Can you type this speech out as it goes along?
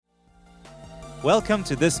Welcome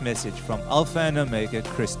to this message from Alpha and Omega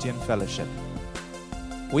Christian Fellowship.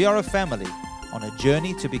 We are a family on a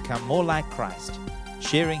journey to become more like Christ,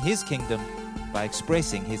 sharing His kingdom by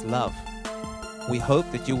expressing His love. We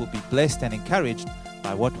hope that you will be blessed and encouraged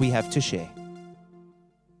by what we have to share.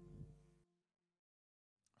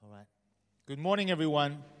 All right. Good morning,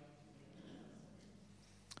 everyone.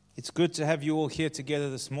 It's good to have you all here together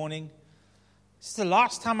this morning. This is the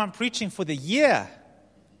last time I'm preaching for the year.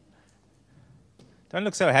 Don't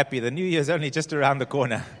look so happy. The new year is only just around the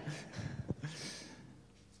corner.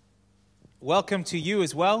 Welcome to you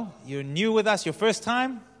as well. You're new with us, your first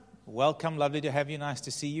time. Welcome. Lovely to have you. Nice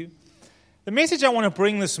to see you. The message I want to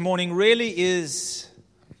bring this morning really is,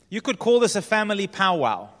 you could call this a family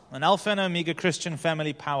powwow, an Alpha and Omega Christian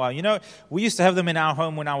family powwow. You know, we used to have them in our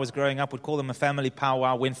home when I was growing up. We'd call them a family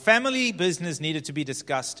powwow. When family business needed to be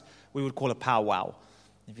discussed, we would call a powwow.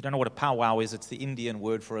 If you don't know what a powwow is, it's the Indian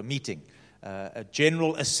word for a meeting. A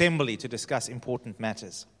general assembly to discuss important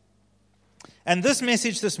matters. And this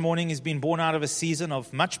message this morning has been born out of a season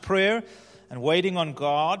of much prayer and waiting on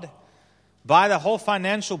God by the whole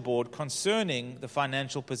financial board concerning the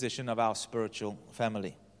financial position of our spiritual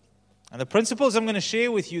family. And the principles I'm going to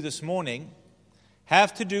share with you this morning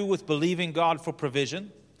have to do with believing God for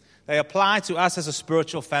provision. They apply to us as a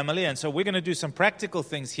spiritual family, and so we're going to do some practical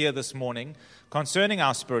things here this morning concerning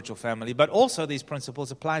our spiritual family, but also these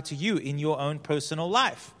principles apply to you in your own personal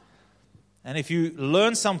life. And if you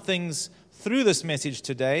learn some things through this message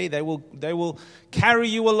today, they will carry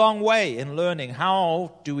you a long way in learning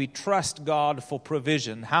how do we trust God for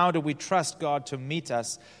provision, how do we trust God to meet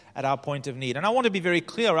us at our point of need. And I want to be very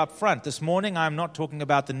clear up front. This morning I'm not talking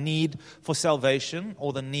about the need for salvation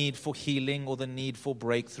or the need for healing or the need for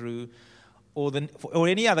breakthrough or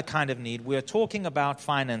any other kind of need. We're talking about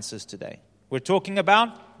finances today. We're talking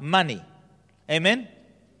about money. Amen?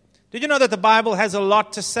 Did you know that the Bible has a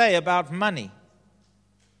lot to say about money?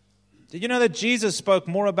 Did you know that Jesus spoke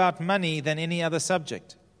more about money than any other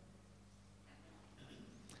subject?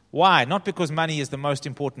 Why? Not because money is the most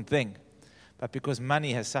important thing, but because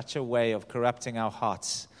money has such a way of corrupting our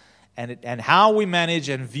hearts. And how we manage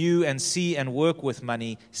and view and see and work with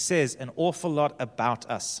money says an awful lot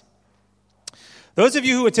about us. Those of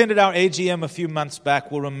you who attended our AGM a few months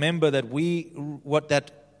back will remember that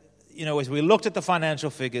as we looked at the financial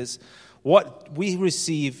figures, what we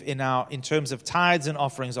receive in terms of tithes and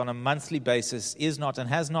offerings on a monthly basis is not and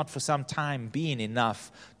has not for some time been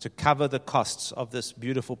enough to cover the costs of this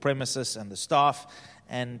beautiful premises and the staff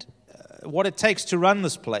and what it takes to run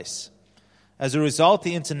this place. As a result,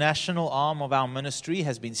 the international arm of our ministry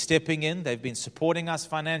has been stepping in. They've been supporting us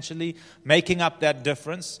financially, making up that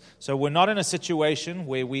difference. So we're not in a situation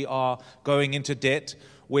where we are going into debt,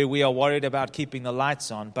 where we are worried about keeping the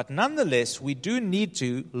lights on. But nonetheless, we do need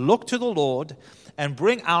to look to the Lord and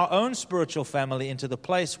bring our own spiritual family into the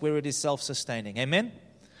place where it is self-sustaining. Amen?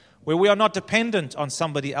 Where we are not dependent on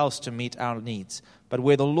somebody else to meet our needs, but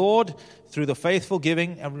where the Lord, through the faithful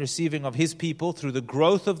giving and receiving of His people, through the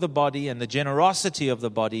growth of the body and the generosity of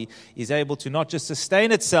the body, is able to not just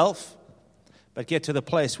sustain itself, but get to the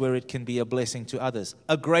place where it can be a blessing to others,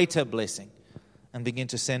 a greater blessing, and begin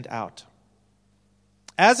to send out.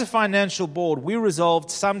 As a financial board, we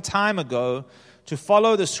resolved some time ago to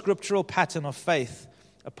follow the scriptural pattern of faith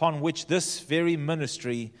upon which this very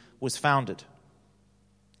ministry was founded.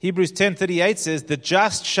 Hebrews 10:38 says, "The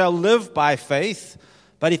just shall live by faith,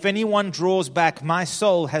 but if anyone draws back, my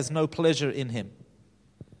soul has no pleasure in him."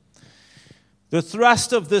 The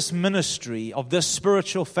thrust of this ministry, of this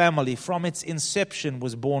spiritual family, from its inception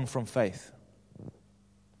was born from faith.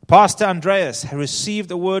 Pastor Andreas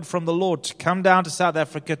received a word from the Lord to come down to South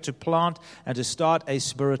Africa to plant and to start a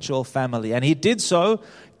spiritual family. And he did so,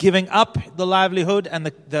 giving up the livelihood and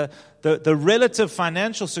the relative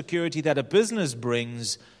financial security that a business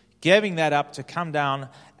brings, giving that up to come down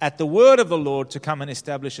at the word of the Lord to come and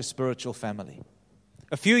establish a spiritual family.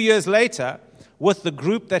 A few years later, with the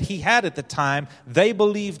group that he had at the time, they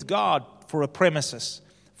believed God for a premises,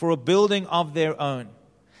 for a building of their own.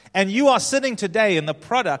 And you are sitting today in the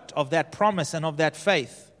product of that promise and of that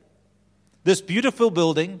faith. This beautiful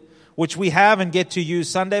building, which we have and get to use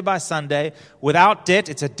Sunday by Sunday, without debt.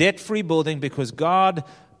 It's a debt-free building because God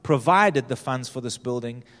provided the funds for this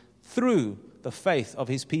building through the faith of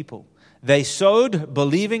His people. They sowed,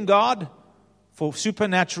 believing God for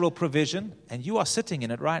supernatural provision, and you are sitting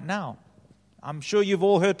in it right now. I'm sure you've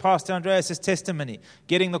all heard Pastor Andreas' testimony,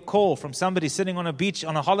 getting the call from somebody sitting on a beach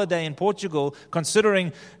on a holiday in Portugal,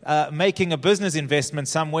 considering making a business investment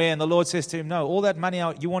somewhere, and the Lord says to him, no, all that money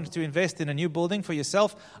you wanted to invest in a new building for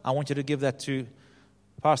yourself, I want you to give that to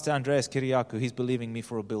Pastor Andreas Kiriakou. He's believing me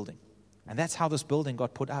for a building. And that's how this building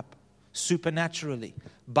got put up, supernaturally,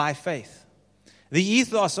 by faith. The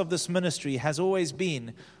ethos of this ministry has always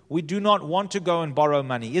been, we do not want to go and borrow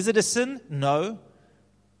money. Is it a sin? No.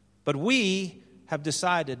 But we have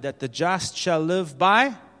decided that the just shall live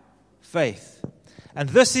by faith. And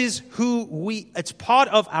this is it's part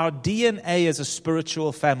of our DNA as a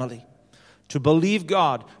spiritual family. To believe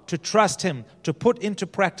God, to trust Him, to put into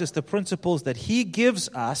practice the principles that He gives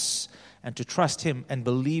us, and to trust Him and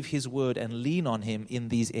believe His word and lean on Him in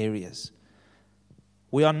these areas.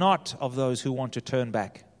 We are not of those who want to turn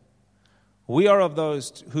back. We are of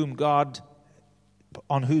those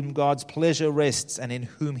on whom God's pleasure rests and in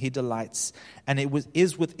whom He delights. And it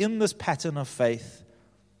is within this pattern of faith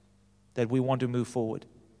that we want to move forward.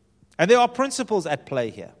 And there are principles at play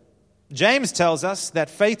here. James tells us that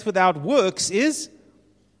faith without works is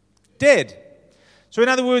dead. So in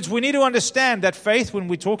other words, we need to understand that faith, when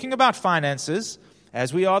we're talking about finances,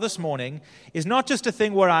 as we are this morning, is not just a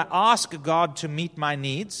thing where I ask God to meet my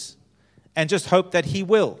needs and just hope that He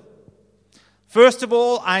will. First of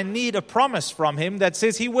all, I need a promise from Him that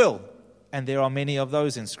says He will. And there are many of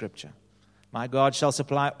those in Scripture. My God shall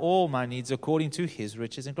supply all my needs according to His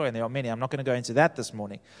riches and glory. And there are many. I'm not going to go into that this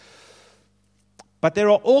morning. But there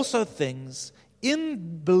are also things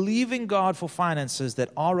in believing God for finances that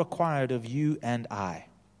are required of you and I.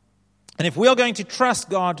 And if we are going to trust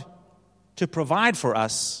God to provide for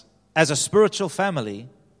us as a spiritual family,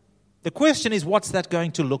 the question is, what's that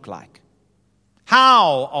going to look like?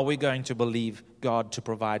 How are we going to believe God to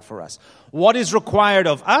provide for us? What is required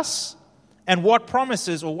of us? And what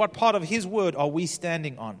promises or what part of His word are we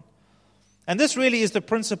standing on? And this really is the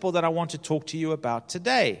principle that I want to talk to you about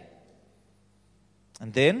today.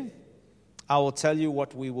 And then I will tell you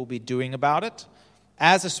what we will be doing about it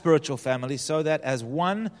as a spiritual family, so that as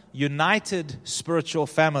one united spiritual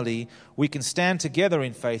family, we can stand together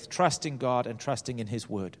in faith, trusting God and trusting in His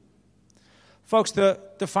word. Folks, the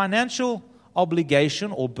financial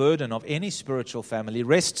obligation or burden of any spiritual family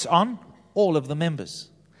rests on all of the members.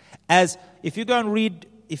 As if you go and read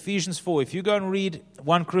Ephesians 4, if you go and read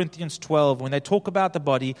 1 Corinthians 12, when they talk about the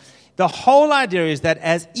body, the whole idea is that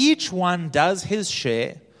as each one does his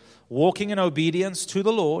share, walking in obedience to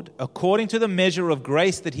the Lord, according to the measure of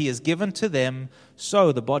grace that He has given to them,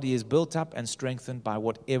 so the body is built up and strengthened by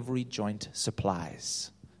what every joint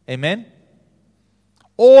supplies. Amen?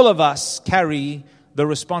 All of us carry the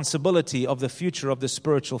responsibility of the future of the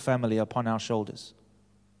spiritual family upon our shoulders.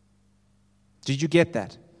 Did you get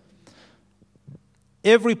that?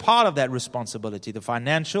 Every part of that responsibility, the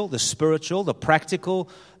financial, the spiritual, the practical,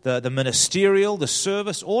 the ministerial, the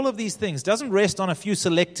service, all of these things doesn't rest on a few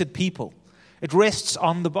selected people. It rests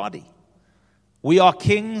on the body. We are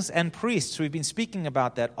kings and priests. We've been speaking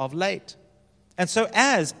about that of late. And so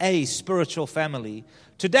as a spiritual family,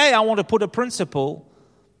 today I want to put a principle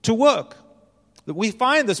to work. We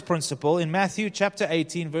find this principle in Matthew chapter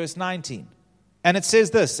 18, verse 19. And it says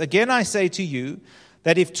this, "Again I say to you,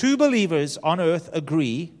 that if two believers on earth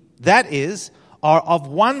agree, that is, are of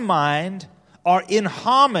one mind, are in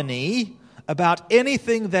harmony about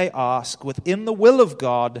anything they ask within the will of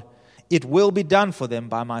God, it will be done for them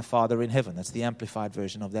by my Father in heaven." That's the amplified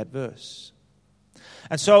version of that verse.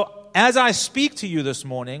 And so, as I speak to you this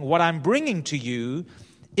morning, what I'm bringing to you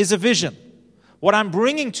is a vision. What I'm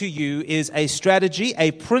bringing to you is a strategy, a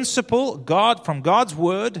principle, from God's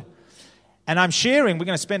Word. And I'm sharing, we're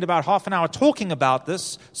going to spend about half an hour talking about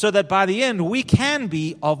this, so that by the end we can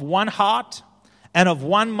be of one heart and of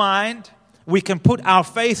one mind. We can put our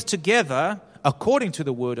faith together according to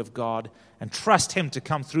the Word of God and trust Him to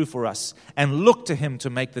come through for us and look to Him to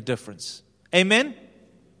make the difference. Amen?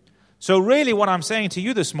 So really what I'm saying to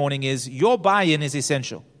you this morning is your buy-in is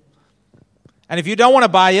essential. And if you don't want to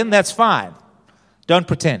buy in, that's fine. Don't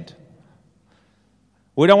pretend.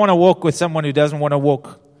 We don't want to walk with someone who doesn't want to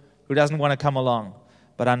walk, who doesn't want to come along.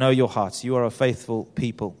 But I know your hearts. You are a faithful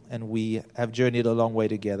people, and we have journeyed a long way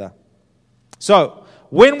together. So,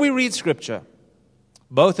 when we read Scripture,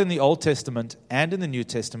 both in the Old Testament and in the New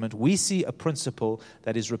Testament, we see a principle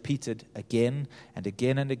that is repeated again and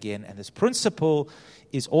again and again. And this principle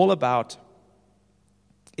is all about,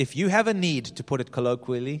 if you have a need, to put it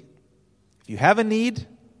colloquially, if you have a need,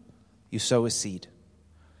 you sow a seed.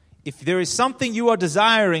 If there is something you are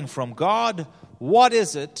desiring from God, what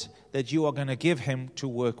is it that you are going to give Him to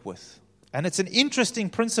work with? And it's an interesting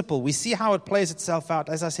principle. We see how it plays itself out,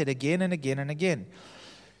 as I said, again and again and again.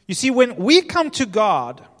 You see, when we come to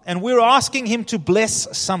God and we're asking Him to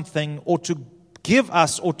bless something or to give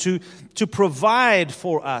us or to provide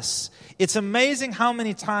for us, it's amazing how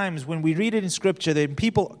many times when we read it in Scripture that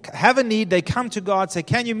people have a need, they come to God, say,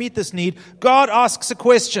 "Can you meet this need?" God asks a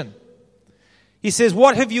question. He says,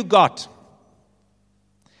 what have you got?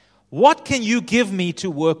 What can you give me to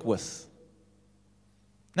work with?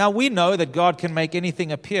 Now we know that God can make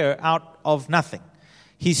anything appear out of nothing.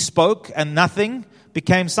 He spoke and nothing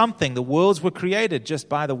became something. The worlds were created just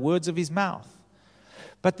by the words of His mouth.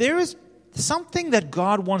 But there is something that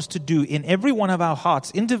God wants to do in every one of our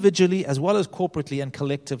hearts, individually as well as corporately and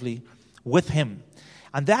collectively with Him.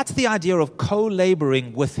 And that's the idea of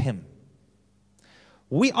co-laboring with Him.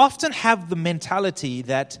 We often have the mentality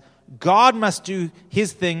that God must do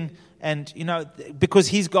His thing and, because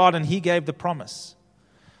He's God and He gave the promise.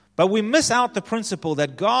 But we miss out the principle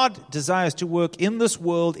that God desires to work in this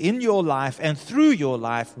world, in your life, and through your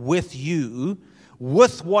life with you,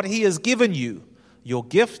 with what He has given you. Your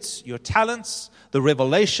gifts, your talents, the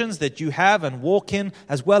revelations that you have and walk in,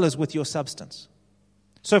 as well as with your substance.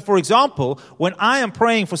 So, for example, when I am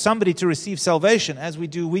praying for somebody to receive salvation, as we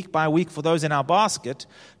do week by week for those in our basket,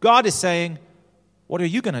 God is saying, what are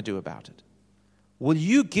you going to do about it? Will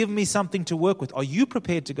you give me something to work with? Are you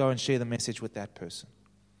prepared to go and share the message with that person?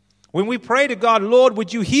 When we pray to God, Lord,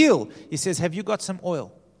 would you heal? He says, have you got some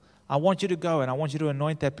oil? I want you to go and I want you to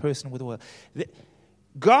anoint that person with oil.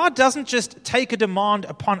 God doesn't just take a demand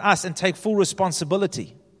upon us and take full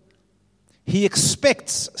responsibility. He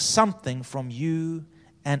expects something from you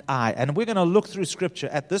and I. And we're going to look through Scripture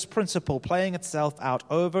at this principle playing itself out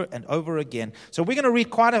over and over again. So we're going to read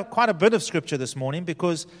quite a bit of Scripture this morning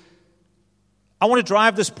because I want to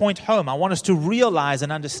drive this point home. I want us to realize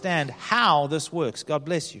and understand how this works. God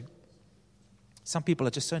bless you. Some people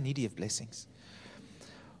are just so needy of blessings.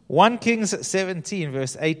 1 Kings 17,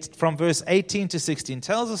 from verse 18 to 16,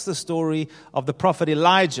 tells us the story of the prophet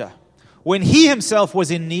Elijah when he himself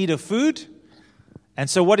was in need of food. And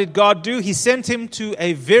so what did God do? He sent him to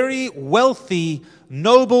a very wealthy,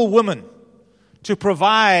 noble woman to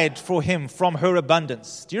provide for him from her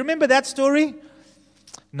abundance. Do you remember that story?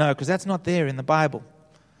 No, because that's not there in the Bible.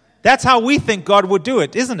 That's how we think God would do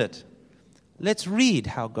it, isn't it? Let's read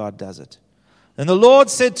how God does it. And the Lord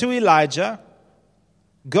said to Elijah,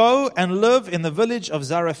 go and live in the village of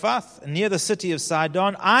Zarephath, near the city of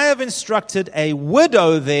Sidon. I have instructed a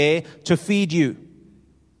widow there to feed you.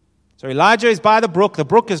 So Elijah is by the brook. The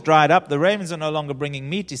brook is dried up. The ravens are no longer bringing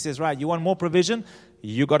meat. He says, right, you want more provision?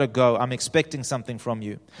 You got to go. I'm expecting something from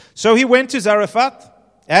you. So he went to Zarephath.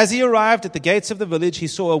 As he arrived at the gates of the village, he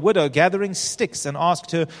saw a widow gathering sticks and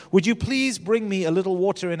asked her, would you please bring me a little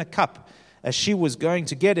water in a cup? As she was going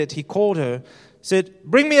to get it, he called her, said,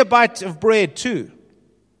 bring me a bite of bread too.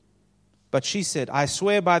 But she said, I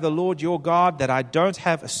swear by the Lord your God that I don't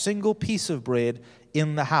have a single piece of bread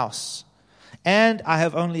in the house. And I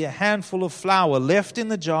have only a handful of flour left in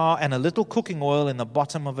the jar and a little cooking oil in the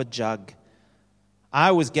bottom of a jug.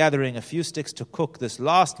 I was gathering a few sticks to cook this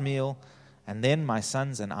last meal, and then my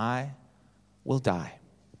sons and I will die.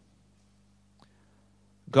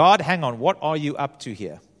 God, hang on, what are you up to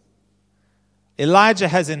here? Elijah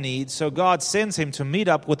has a need, so God sends him to meet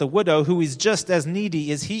up with a widow who is just as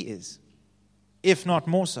needy as he is, if not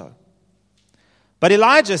more so. But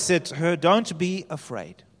Elijah said to her, don't be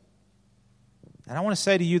afraid. And I want to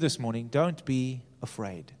say to you this morning, don't be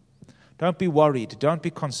afraid. Don't be worried. Don't be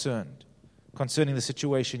concerned concerning the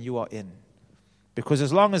situation you are in. Because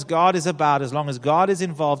as long as God is about, as long as God is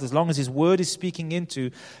involved, as long as His Word is speaking into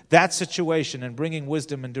that situation and bringing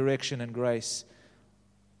wisdom and direction and grace,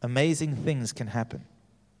 amazing things can happen.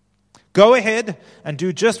 Go ahead and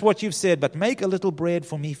do just what you've said, but make a little bread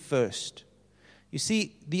for me first. You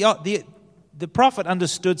see, the prophet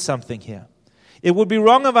understood something here. It would be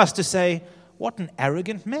wrong of us to say, what an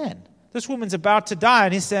arrogant man. This woman's about to die,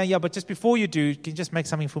 and he's saying, yeah, but just before you do, can you just make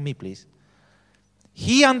something for me, please?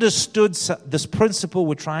 He understood this principle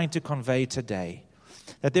we're trying to convey today,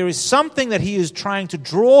 that there is something that he is trying to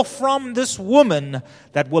draw from this woman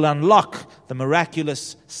that will unlock the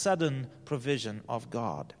miraculous, sudden provision of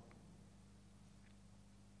God.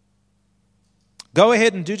 Go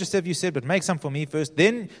ahead and do just as you said, but make some for me first.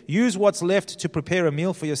 Then use what's left to prepare a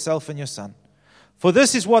meal for yourself and your son. For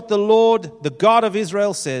this is what the Lord, the God of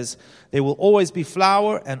Israel, says. There will always be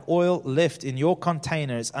flour and oil left in your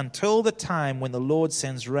containers until the time when the Lord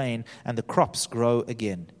sends rain and the crops grow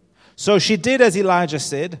again. So she did as Elijah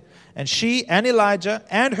said, and she and Elijah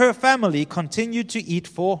and her family continued to eat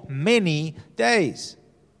for many days.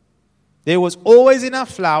 There was always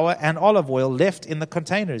enough flour and olive oil left in the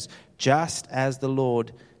containers, just as the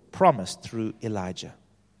Lord promised through Elijah.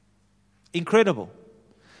 Incredible.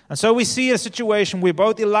 And so we see a situation where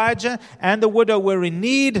both Elijah and the widow were in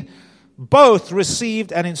need. Both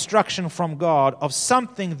received an instruction from God of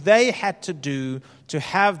something they had to do to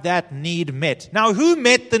have that need met. Now, who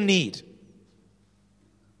met the need?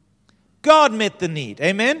 God met the need.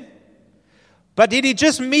 Amen? But did He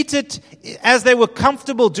just meet it as they were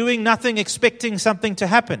comfortable doing nothing, expecting something to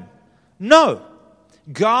happen? No.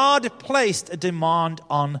 God placed a demand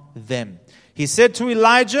on them. He said to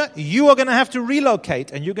Elijah, you are going to have to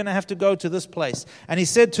relocate and you're going to have to go to this place. And He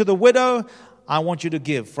said to the widow, I want you to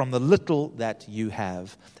give from the little that you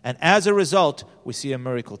have. And as a result, we see a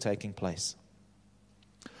miracle taking place.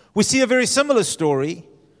 We see a very similar story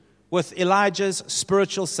with Elijah's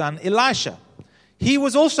spiritual son, Elisha. He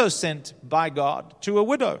was also sent by God to a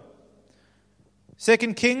widow. 2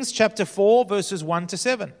 Kings chapter 4, verses 1 to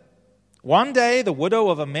 7. One day, the widow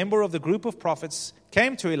of a member of the group of prophets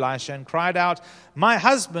came to Elisha and cried out, my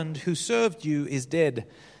husband who served you is dead,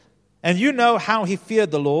 and you know how he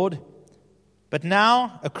feared the Lord. But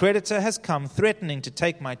now a creditor has come threatening to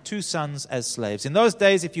take my 2 sons as slaves. In those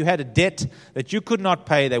days, if you had a debt that you could not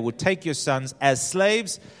pay, they would take your sons as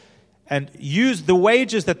slaves and use the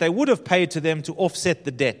wages that they would have paid to them to offset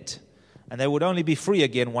the debt. And they would only be free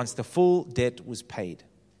again once the full debt was paid.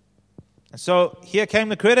 And so here came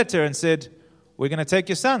the creditor and said, we're going to take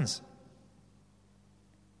your sons.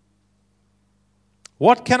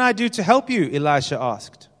 What can I do to help you? Elisha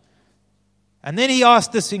asked. And then he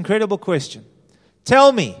asked this incredible question.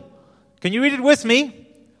 Tell me, can you read it with me?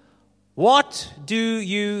 What do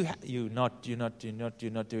you're not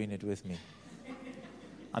doing it with me.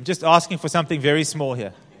 I'm just asking for something very small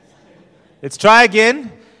here. Let's try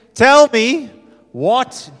again. Tell me,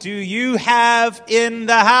 what do you have in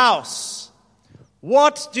the house?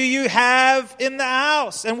 What do you have in the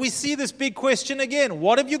house? And we see this big question again.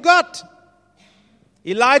 What have you got?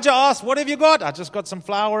 Elijah asked, what have you got? I just got some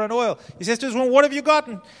flour and oil. He says to his woman, what have you got?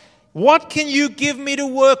 And what can you give me to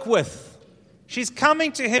work with? She's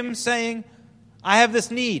coming to him saying, I have this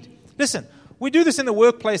need. Listen, we do this in the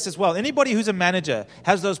workplace as well. Anybody who's a manager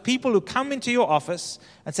has those people who come into your office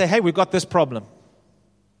and say, hey, we've got this problem.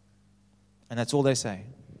 And that's all they say.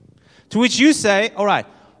 To which you say, all right,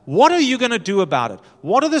 what are you going to do about it?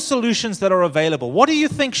 What are the solutions that are available? What do you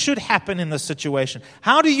think should happen in this situation?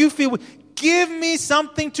 How do you feel? Give me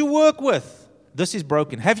something to work with. This is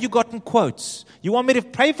broken. Have you gotten quotes? You want me to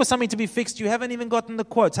pay for something to be fixed? You haven't even gotten the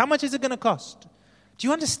quotes. How much is it going to cost? Do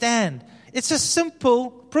you understand? It's a simple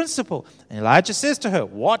principle. And Elijah says to her,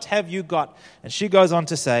 what have you got? And she goes on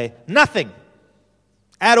to say, nothing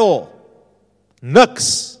at all.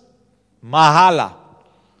 Nix. Mahala.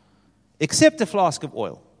 Except a flask of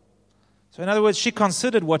oil. So in other words, she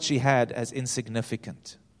considered what she had as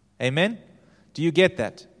insignificant. Amen? Do you get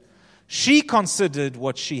that? She considered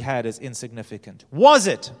what she had as insignificant. Was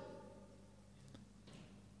it?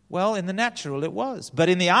 Well, in the natural it was. But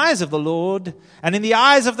in the eyes of the Lord and in the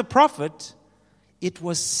eyes of the prophet, it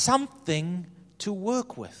was something to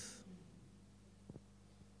work with.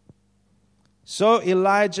 So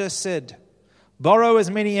Elijah said, borrow as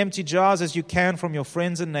many empty jars as you can from your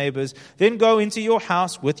friends and neighbors. Then go into your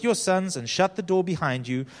house with your sons and shut the door behind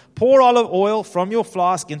you. Pour olive oil from your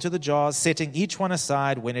flask into the jars, setting each one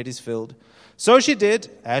aside when it is filled. So she did,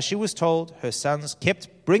 as she was told. Her sons kept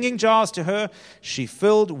bringing jars to her. She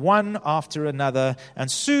filled one after another, and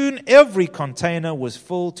soon every container was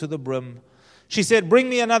full to the brim. She said, bring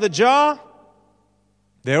me another jar.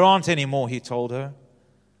 There aren't any more, he told her.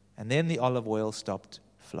 And then the olive oil stopped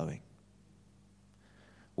flowing.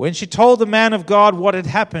 When she told the man of God what had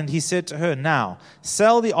happened, he said to her, now,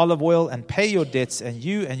 sell the olive oil and pay your debts, and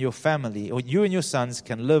you and your family, or you and your sons,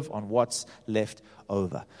 can live on what's left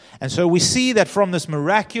over. And so we see that from this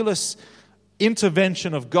miraculous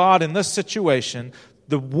intervention of God in this situation,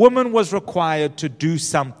 the woman was required to do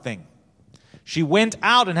something. She went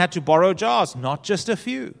out and had to borrow jars, not just a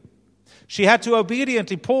few. She had to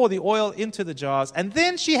obediently pour the oil into the jars, and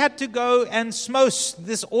then she had to go and smose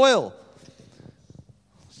this oil.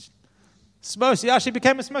 Smose, yeah, she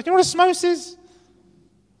became a smose. You know what a smose is?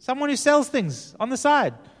 Someone who sells things on the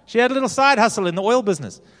side. She had a little side hustle in the oil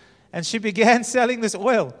business. And she began selling this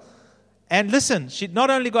oil. And listen, she not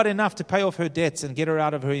only got enough to pay off her debts and get her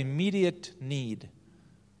out of her immediate need,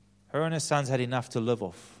 her and her sons had enough to live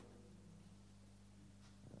off.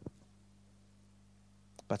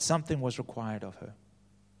 But something was required of her.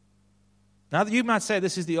 Now, you might say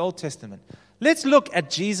this is the Old Testament. Let's look at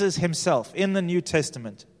Jesus himself in the New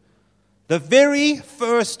Testament. The very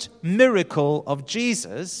first miracle of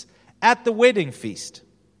Jesus at the wedding feast.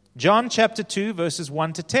 John chapter 2, verses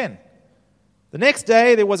 1 to 10. The next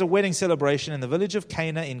day, there was a wedding celebration in the village of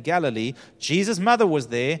Cana in Galilee. Jesus' mother was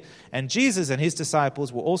there, and Jesus and his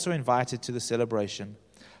disciples were also invited to the celebration.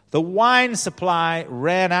 The wine supply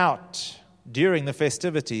ran out during the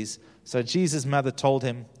festivities, so Jesus' mother told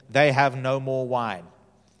him, they have no more wine.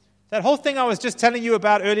 That whole thing I was just telling you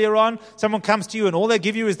about earlier on, someone comes to you and all they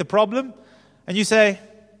give you is the problem, and you say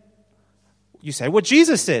what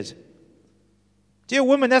Jesus said. Dear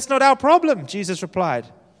woman, that's not our problem, Jesus replied.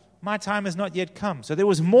 My time has not yet come. So there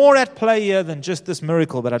was more at play here than just this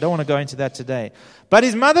miracle, but I don't want to go into that today. But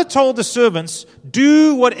his mother told the servants,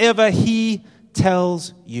 do whatever he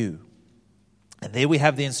tells you. And there we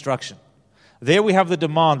have the instruction. There we have the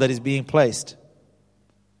demand that is being placed.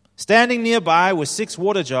 Standing nearby were 6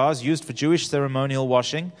 water jars used for Jewish ceremonial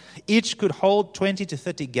washing. Each could hold 20 to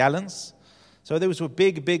 30 gallons. So those were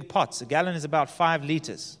big, big pots. A gallon is about 5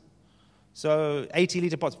 liters. So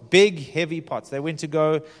 80-liter pots, big, heavy pots. They went to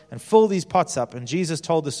go and fill these pots up. And Jesus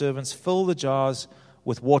told the servants, fill the jars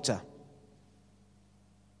with water.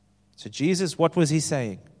 So Jesus, what was he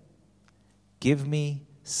saying? Give me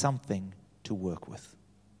something to work with.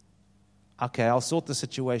 Okay, I'll sort the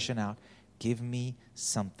situation out. Give me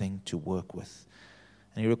something to work with.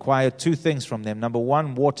 And he required 2 things from them. Number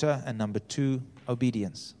 1, water, and number 2,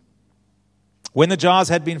 obedience. When the jars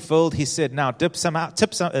had been filled, he said, now dip some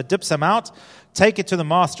out, take it to the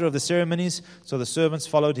master of the ceremonies. So the servants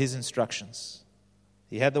followed his instructions.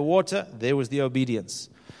 He had the water, there was the obedience.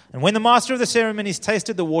 And when the master of the ceremonies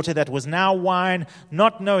tasted the water that was now wine,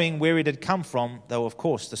 not knowing where it had come from, though of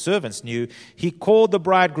course the servants knew, he called the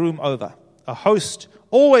bridegroom over. A host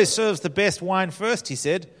always serves the best wine first, he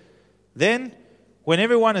said. Then, when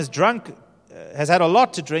everyone is drunk, has had a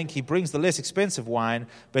lot to drink, he brings the less expensive wine,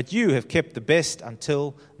 but you have kept the best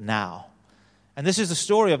until now. And this is the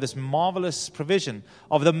story of this marvelous provision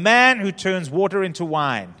of the man who turns water into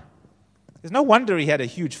wine. There's no wonder he had a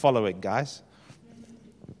huge following, guys.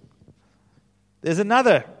 There's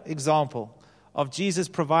another example of Jesus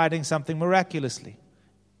providing something miraculously.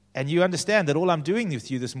 And you understand that all I'm doing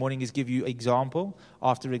with you this morning is give you example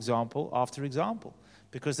after example after example.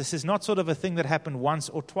 Because this is not sort of a thing that happened once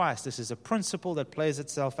or twice. This is a principle that plays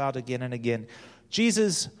itself out again and again.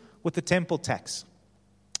 Jesus with the temple tax.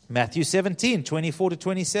 Matthew 17, 24 to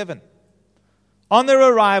 27. On their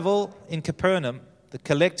arrival in Capernaum, the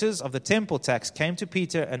collectors of the temple tax came to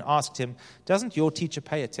Peter and asked him, doesn't your teacher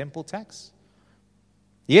pay a temple tax?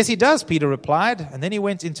 Yes, he does, Peter replied, and then he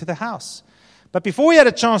went into the house. But before he had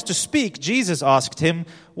a chance to speak, Jesus asked him,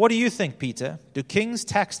 what do you think, Peter? Do kings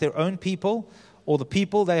tax their own people or the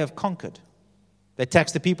people they have conquered? They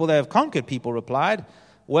tax the people they have conquered, people replied.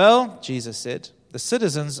 Well, Jesus said, the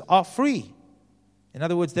citizens are free. In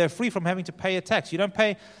other words, they're free from having to pay a tax. You don't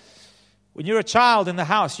pay, when you're a child in the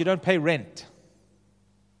house, you don't pay rent.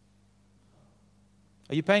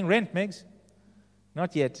 Are you paying rent, Megs?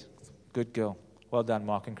 Not yet. Good girl. Well done,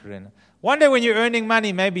 Mark and Corinna. One day when you're earning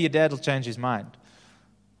money, maybe your dad will change his mind.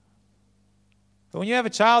 But when you have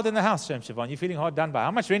a child in the house, Shem Siobhan, you're feeling hard done by.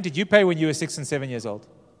 How much rent did you pay when you were 6 and 7 years old?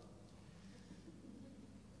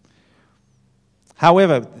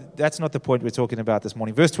 However, that's not the point we're talking about this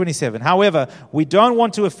morning. Verse 27, however, we don't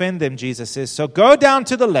want to offend them, Jesus says. So go down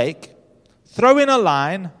to the lake, throw in a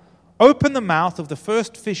line, open the mouth of the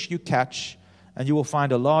first fish you catch, and you will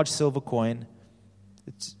find a large silver coin.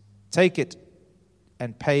 Take it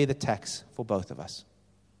and pay the tax for both of us.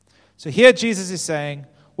 So here Jesus is saying,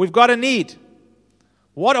 we've got a need.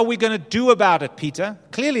 What are we going to do about it, Peter?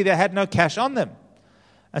 Clearly they had no cash on them.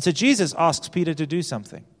 And so Jesus asks Peter to do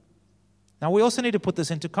something. Now we also need to put this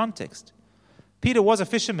into context. Peter was a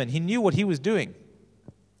fisherman. He knew what he was doing.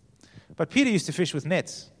 But Peter used to fish with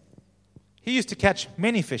nets. He used to catch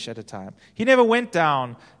many fish at a time. He never went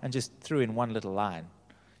down and just threw in one little line.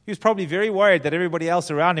 He was probably very worried that everybody else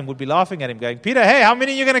around him would be laughing at him, going, Peter, hey, how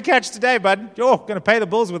many are you going to catch today, bud? You're going to pay the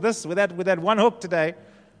bills with that one hook today.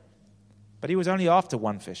 But he was only after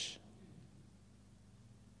one fish.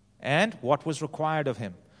 And what was required of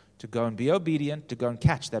him? To go and be obedient, to go and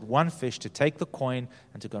catch that one fish, to take the coin,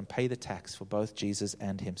 and to go and pay the tax for both Jesus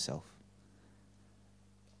and himself.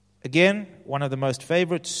 Again, one of the most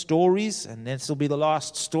favorite stories, and this will be the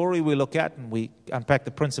last story we look at, and we unpack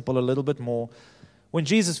the principle a little bit more, when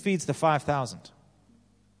Jesus feeds the 5,000.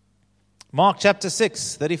 Mark chapter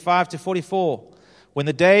 6, 35 to 44. When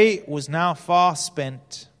the day was now far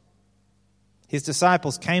spent, his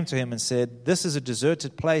disciples came to him and said, this is a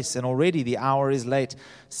deserted place, and already the hour is late.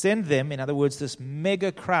 Send them, in other words, this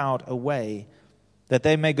mega crowd away, that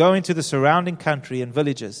they may go into the surrounding country and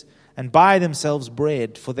villages and buy themselves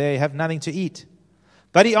bread, for they have nothing to eat.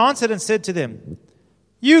 But he answered and said to them,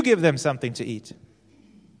 you give them something to eat.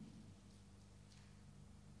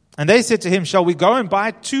 And they said to him, shall we go and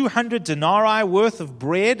buy 200 denarii worth of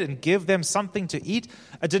bread and give them something to eat?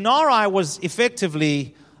 A denarii was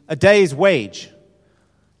effectively a day's wage.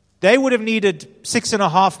 They would have needed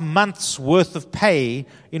 6.5 months worth of pay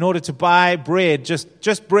in order to buy bread,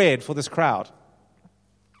 just bread for this crowd.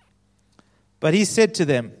 But he said to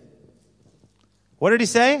them, what did he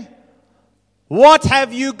say? What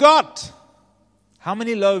have you got? How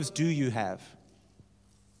many loaves do you have?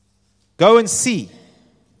 Go and see.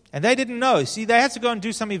 And they didn't know. See, they had to go and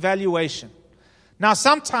do some evaluation. Now,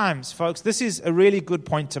 sometimes, folks, this is a really good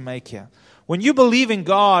point to make here. When you believe in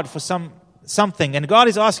God for something, and God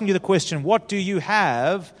is asking you the question, what do you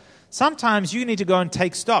have? Sometimes you need to go and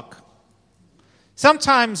take stock.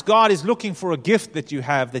 Sometimes God is looking for a gift that you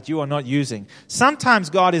have that you are not using.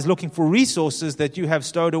 Sometimes God is looking for resources that you have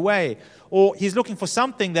stowed away. Or He's looking for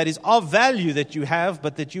something that is of value that you have,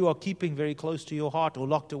 but that you are keeping very close to your heart or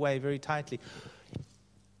locked away very tightly.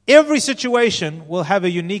 Every situation will have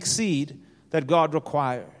a unique seed that God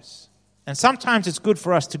requires. And sometimes it's good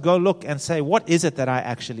for us to go look and say, what is it that I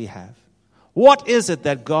actually have? What is it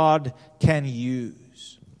that God can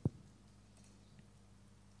use?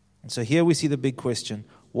 And so here we see the big question,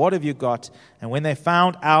 what have you got? And when they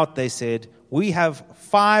found out, they said, we have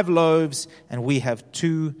 5 loaves and we have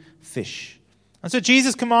 2 fish. And so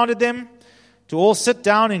Jesus commanded them to all sit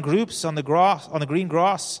down in groups on the green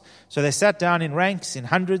grass. So they sat down in ranks, in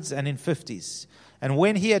hundreds and in 50s. And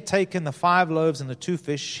when he had taken the 5 loaves and the 2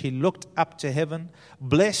 fish, he looked up to heaven,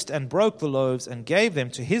 blessed and broke the loaves, and gave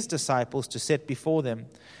them to his disciples to set before them.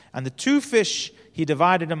 And the 2 fish he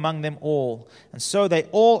divided among them all. And so they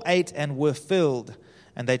all ate and were filled.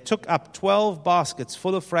 And they took up 12 baskets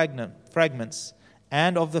full of fragments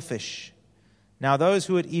and of the fish. Now those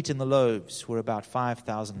who had eaten the loaves were about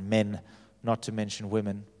 5,000 men, not to mention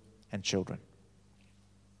women and children.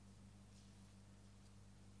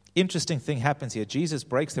 Interesting thing happens here. Jesus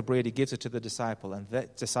breaks the bread, he gives it to the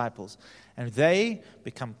disciples, and they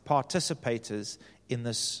become participators in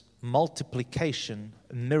this multiplication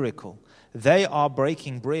miracle. They are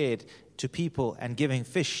breaking bread to people and giving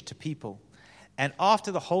fish to people. And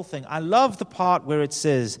after the whole thing, I love the part where it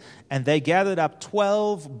says, and they gathered up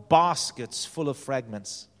 12 baskets full of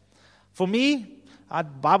fragments. For me, the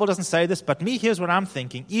Bible doesn't say this, but me, here's what I'm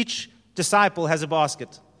thinking. Each disciple has a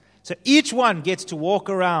basket. So each one gets to walk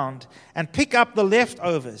around and pick up the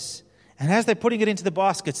leftovers. And as they're putting it into the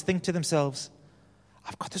baskets, think to themselves,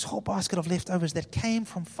 I've got this whole basket of leftovers that came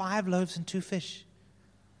from 5 loaves and 2 fish.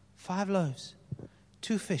 5 loaves,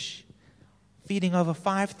 2 fish, feeding over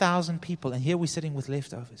 5,000 people. And here we're sitting with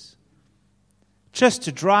leftovers. Just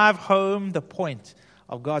to drive home the point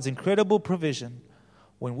of God's incredible provision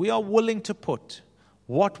when we are willing to put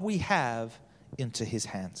what we have into His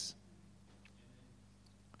hands.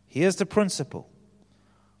 Here's the principle.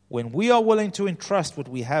 When we are willing to entrust what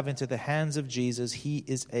we have into the hands of Jesus, He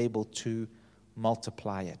is able to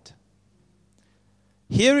multiply it.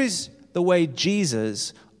 Here is the way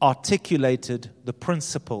Jesus articulated the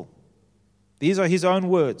principle. These are His own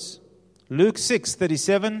words. Luke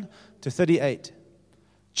 6:37 to 38.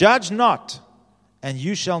 Judge not, and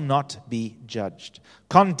you shall not be judged.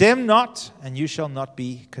 Condemn not, and you shall not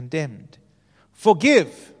be condemned.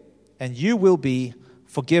 Forgive, and you will be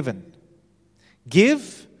forgiven.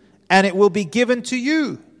 Give, and it will be given to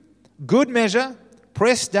you. Good measure,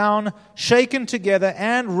 pressed down, shaken together,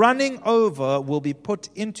 and running over will be put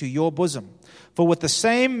into your bosom. For with the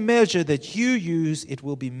same measure that you use, it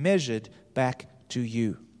will be measured back to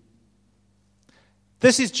you.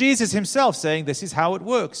 This is Jesus Himself saying this is how it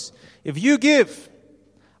works. If you give,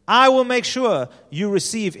 I will make sure you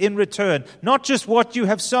receive in return not just what you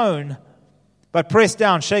have sown, but pressed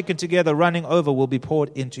down, shaken together, running over will be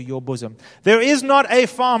poured into your bosom. There is not a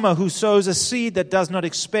farmer who sows a seed that does not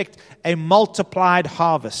expect a multiplied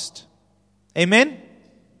harvest. Amen?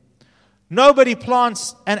 Nobody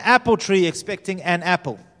plants an apple tree expecting an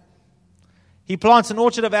apple. He plants an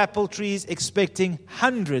orchard of apple trees expecting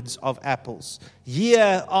hundreds of apples,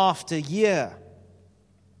 year after year.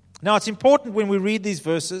 Now, it's important when we read these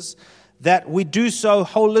verses that we do so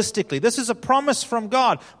holistically. This is a promise from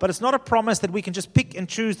God, but it's not a promise that we can just pick and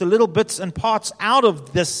choose the little bits and parts out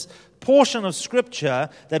of this portion of Scripture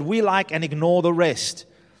that we like and ignore the rest.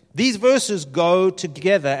 These verses go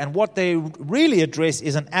together, and what they really address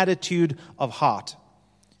is an attitude of heart.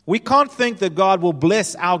 We can't think that God will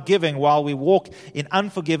bless our giving while we walk in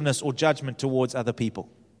unforgiveness or judgment towards other people.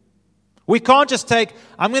 We can't just take,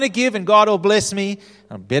 I'm going to give and God will bless me,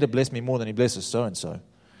 and better bless me more than He blesses so-and-so.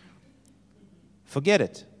 Forget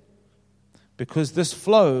it. Because this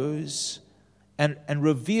flows and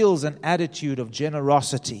reveals an attitude of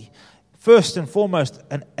generosity. First and foremost,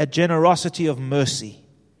 a generosity of mercy.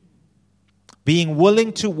 Being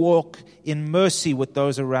willing to walk in mercy with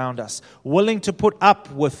those around us. Willing to put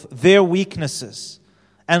up with their weaknesses.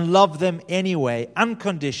 and love them anyway,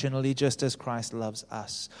 unconditionally, just as Christ loves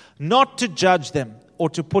us. Not to judge them or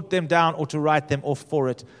to put them down or to write them off for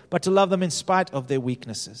it, but to love them in spite of their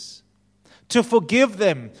weaknesses. To forgive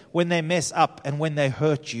them when they mess up and when they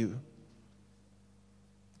hurt you.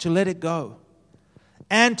 To let it go.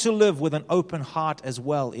 And to live with an open heart as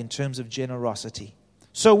well in terms of generosity.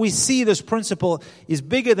 So we see this principle is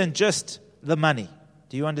bigger than just the money.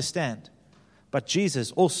 Do you understand? But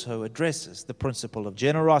Jesus also addresses the principle of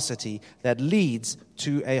generosity that leads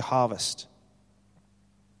to a harvest.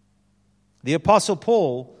 The Apostle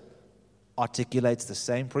Paul articulates the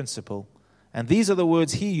same principle. And these are the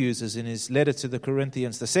words he uses in his letter to the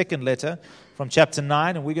Corinthians, the second letter from chapter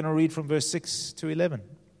 9, and we're going to read from verse 6 to 11.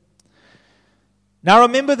 Now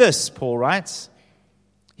remember this, Paul writes,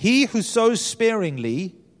 he who sows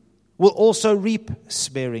sparingly will also reap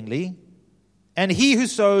sparingly, and he who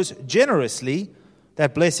sows generously,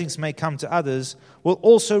 that blessings may come to others, will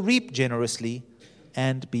also reap generously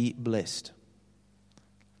and be blessed.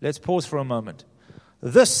 Let's pause for a moment.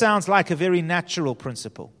 This sounds like a very natural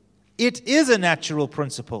principle. It is a natural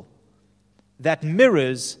principle that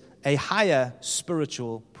mirrors a higher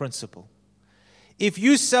spiritual principle. If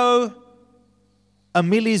you sow a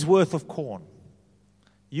millie's worth of corn,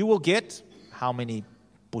 you will get how many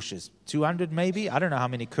bushes? 200 maybe? I don't know how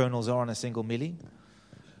many kernels are on a single millie.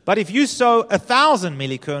 But if you sow 1,000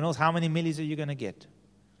 millie kernels, how many millies are you going to get?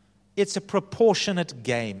 It's a proportionate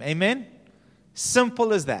game. Amen?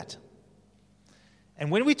 Simple as that. And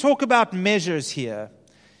when we talk about measures here,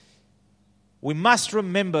 we must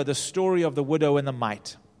remember the story of the widow and the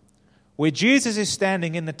mite, where Jesus is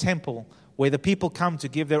standing in the temple where the people come to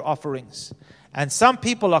give their offerings. And some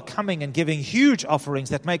people are coming and giving huge offerings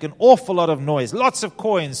that make an awful lot of noise. Lots of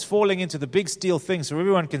coins falling into the big steel thing so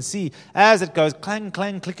everyone can see as it goes clang,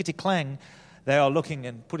 clang, clickety, clang. They are looking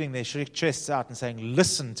and putting their chests out and saying,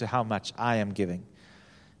 listen to how much I am giving.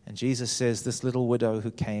 And Jesus says, this little widow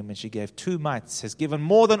who came and she gave 2 mites has given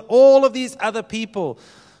more than all of these other people.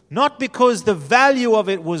 Not because the value of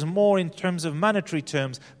it was more in terms of monetary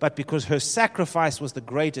terms, but because her sacrifice was the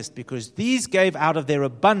greatest, because these gave out of their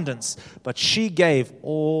abundance, but she gave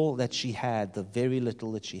all that she had, the very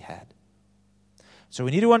little that she had. So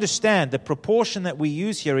we need to understand the proportion that we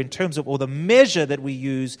use here in terms of, or the measure that we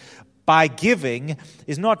use by giving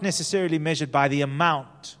is not necessarily measured by the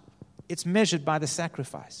amount. It's measured by the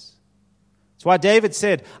sacrifice. That's why David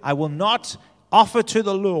said, I will not offer to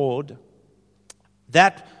the Lord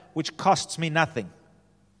that which costs me nothing.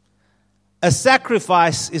 A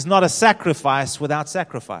sacrifice is not a sacrifice without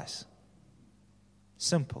sacrifice.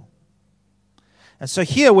 Simple. And so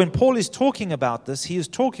here, when Paul is talking about this, he is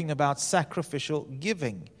talking about sacrificial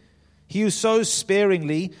giving. He who sows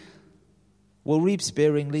sparingly will reap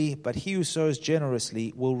sparingly, but he who sows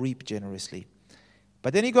generously will reap generously.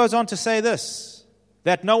 But then he goes on to say this,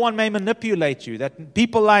 that no one may manipulate you, that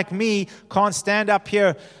people like me can't stand up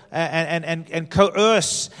here and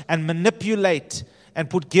coerce and manipulate and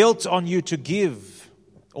put guilt on you to give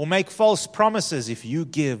or make false promises. If you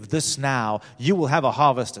give this now, you will have a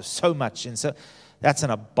harvest of so much. And so that's an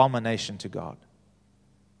abomination to God.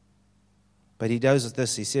 But he does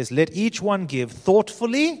this. He says, let each one give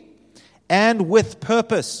thoughtfully and with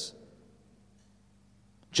purpose,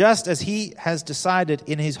 just as he has decided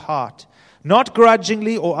in his heart, not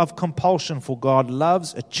grudgingly or of compulsion, for God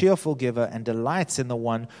loves a cheerful giver and delights in the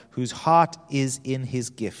one whose heart is in his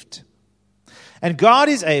gift. And God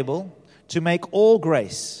is able to make all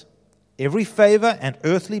grace, every favor and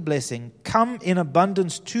earthly blessing come in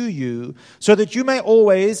abundance to you, so that you may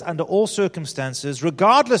always, under all circumstances,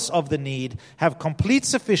 regardless of the need, have complete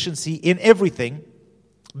sufficiency in everything,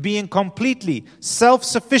 being completely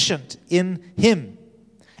self-sufficient in him,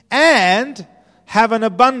 and have an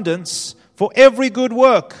abundance for every good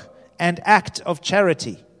work and act of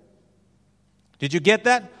charity. Did you get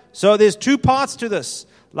that? So there's 2 parts to this,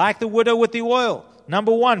 like the widow with the oil.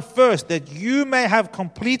 Number 1, first, that you may have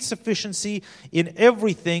complete sufficiency in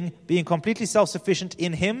everything, being completely self-sufficient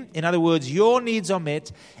in him. In other words, your needs are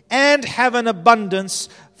met, and have an abundance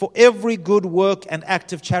for every good work and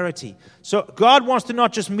act of charity. So God wants to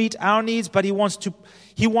not just meet our needs, but He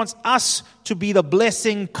wants us to be the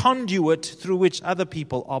blessing conduit through which other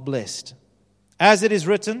people are blessed. As it is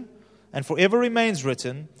written, and forever remains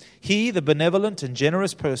written, He, the benevolent and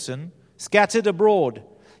generous person, scattered abroad.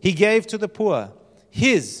 He gave to the poor.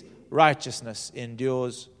 His righteousness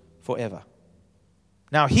endures forever.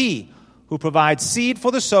 Now He who provides seed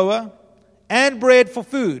for the sower and bread for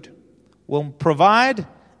food will provide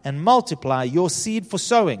and multiply your seed for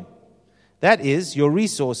sowing, that is, your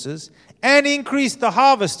resources, and increase the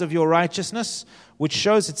harvest of your righteousness which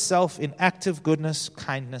shows itself in active goodness,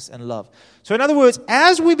 kindness, and love. So in other words,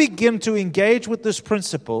 as we begin to engage with this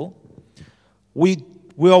principle, we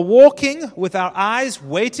are walking with our eyes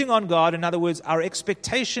waiting on God. In other words, our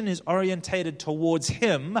expectation is orientated towards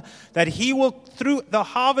Him, that He will, through the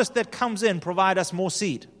harvest that comes in, provide us more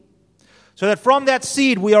seed. So that from that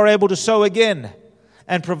seed we are able to sow again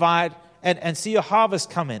and provide and see a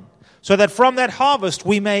harvest come in. So that from that harvest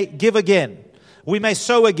we may give again. We may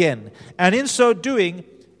sow again. And in so doing,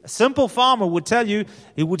 a simple farmer would tell you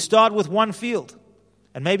he would start with one field.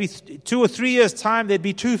 And maybe 2 or 3 years' time there'd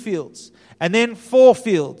be 2 fields. And then 4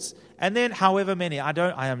 fields. And then however many.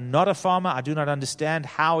 I am not a farmer. I do not understand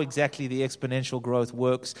how exactly the exponential growth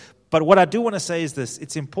works. But what I do want to say is this.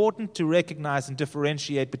 It's important to recognize and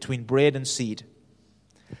differentiate between bread and seed.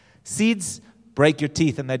 Seeds break your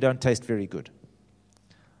teeth and they don't taste very good.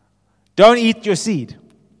 Don't eat your seed.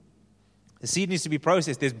 The seed needs to be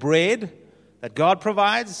processed. There's bread that God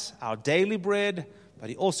provides, our daily bread, but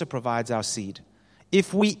He also provides our seed.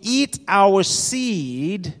 If we eat our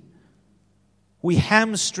seed, we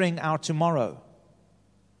hamstring our tomorrow.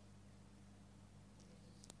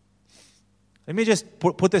 Let me just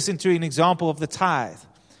put this into an example of the tithe.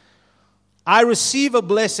 I receive a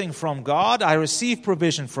blessing from God. I receive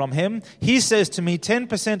provision from Him. He says to me,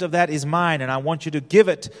 10% of that is mine, and I want you to give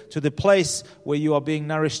it to the place where you are being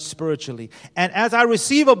nourished spiritually. And as I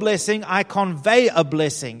receive a blessing, I convey a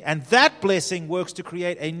blessing. And that blessing works to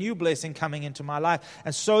create a new blessing coming into my life.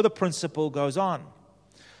 And so the principle goes on.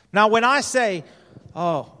 Now, when I say,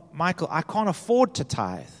 oh, Michael, I can't afford to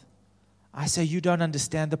tithe, I say, you don't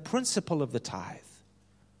understand the principle of the tithe.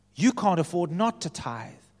 You can't afford not to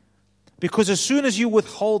tithe. Because as soon as you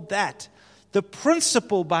withhold that, the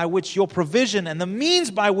principle by which your provision and the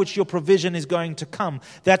means by which your provision is going to come,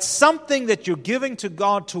 that something that you're giving to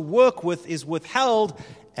God to work with is withheld,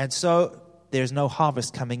 and so there's no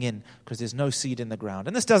harvest coming in because there's no seed in the ground.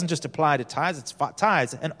 And this doesn't just apply to tithes, it's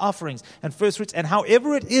tithes and offerings and first fruits and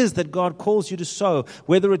however it is that God calls you to sow,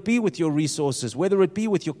 whether it be with your resources, whether it be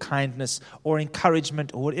with your kindness or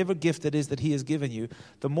encouragement or whatever gift it is that He has given you,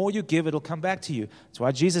 the more you give, it'll come back to you. That's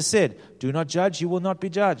why Jesus said, do not judge, you will not be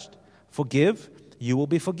judged. Forgive, you will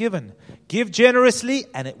be forgiven. Give generously,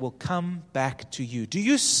 and it will come back to you. Do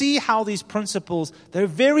you see how these principles, they're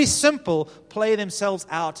very simple, play themselves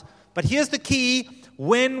out? But here's the key,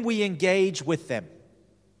 when we engage with them.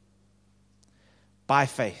 By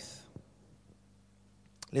faith.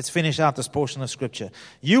 Let's finish out this portion of Scripture.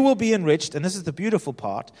 You will be enriched, and this is the beautiful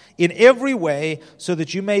part, in every way so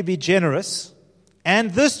that you may be generous,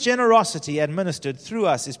 and this generosity administered through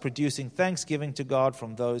us is producing thanksgiving to God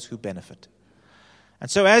from those who benefit. And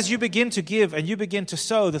so as you begin to give and you begin to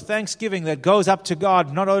sow, the thanksgiving that goes up to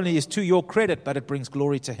God not only is to your credit, but it brings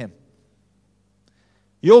glory to Him.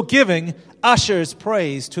 Your giving ushers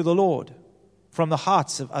praise to the Lord from the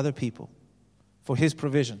hearts of other people for His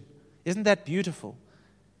provision. Isn't that beautiful?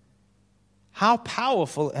 How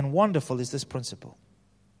powerful and wonderful is this principle?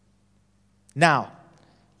 Now,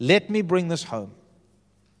 let me bring this home.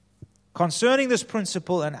 Concerning this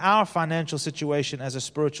principle and our financial situation as a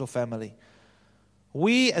spiritual family,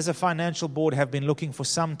 we as a financial board have been looking for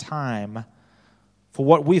some time for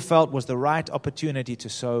what we felt was the right opportunity to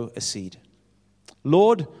sow a seed.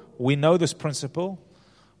 Lord, we know this principle.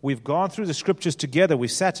 We've gone through the Scriptures together.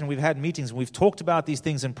 We've sat and we've had meetings and we've talked about these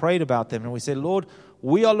things and prayed about them. And we said, Lord,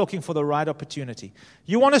 we are looking for the right opportunity.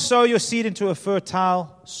 You want to sow your seed into a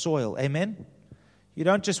fertile soil. Amen? You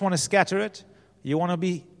don't just want to scatter it. You want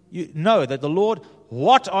to know that the Lord,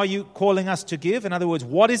 what are you calling us to give? In other words,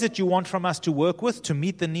 what is it you want from us to work with to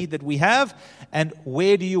meet the need that we have? And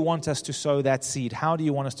where do you want us to sow that seed? How do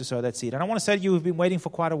you want us to sow that seed? And I want to say to you, we've been waiting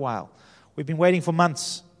for quite a while. We've been waiting for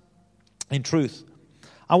months, in truth.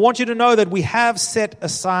 I want you to know that we have set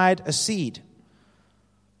aside a seed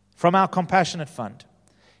from our Compassionate Fund.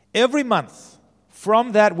 Every month,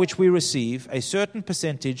 from that which we receive, a certain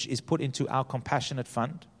percentage is put into our Compassionate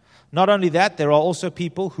Fund. Not only that, there are also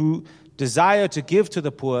people who desire to give to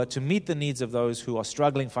the poor to meet the needs of those who are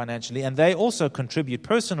struggling financially, and they also contribute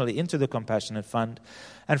personally into the Compassionate Fund.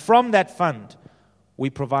 And from that fund, we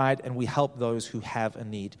provide and we help those who have a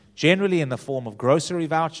need, generally in the form of grocery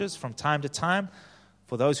vouchers from time to time.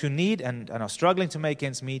 For those who need and are struggling to make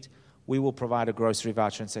ends meet, we will provide a grocery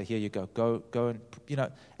voucher and say, here you go, go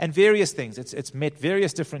and, and various things. It's met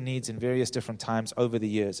various different needs in various different times over the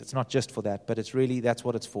years. It's not just for that, but it's really, that's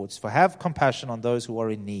what it's for. It's for have compassion on those who are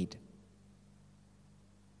in need.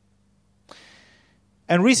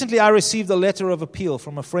 And recently I received a letter of appeal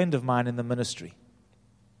from a friend of mine in the ministry.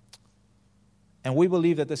 And we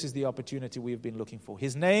believe that this is the opportunity we've been looking for.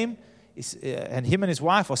 His name and him and his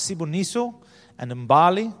wife are Siboniso and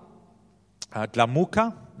Mbali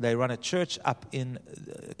Dlamuka. They run a church up in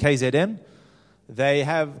KZN.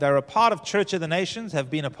 They're a part of Church of the Nations, have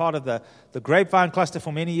been a part of the Grapevine cluster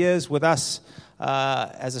for many years with us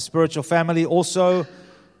as a spiritual family. Also,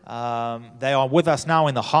 they are with us now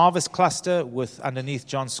in the Harvest cluster underneath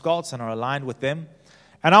John Scalz and are aligned with them.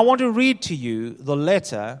 And I want to read to you the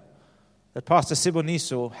letter that Pastor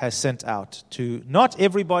Siboniso has sent out to not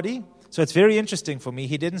everybody. So it's very interesting for me.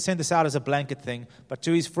 He didn't send this out as a blanket thing, but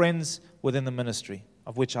to his friends within the ministry,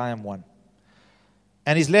 of which I am one.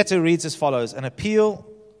 And his letter reads as follows: an appeal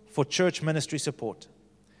for church ministry support.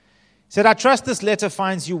 He said, I trust this letter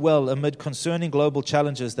finds you well amid concerning global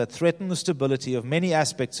challenges that threaten the stability of many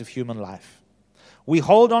aspects of human life. We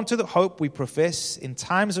hold on to the hope we profess in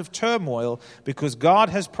times of turmoil because God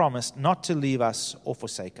has promised not to leave us or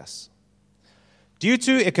forsake us. Due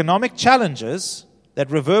to economic challenges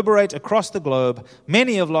that reverberate across the globe,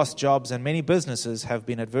 many have lost jobs and many businesses have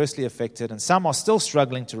been adversely affected, and some are still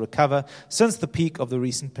struggling to recover since the peak of the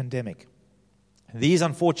recent pandemic. These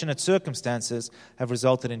unfortunate circumstances have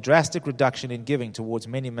resulted in drastic reduction in giving towards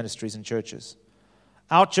many ministries and churches.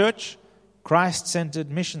 Our church,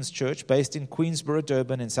 Christ-Centered Missions Church, based in Queensborough,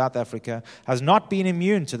 Durban in South Africa, has not been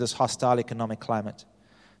immune to this hostile economic climate.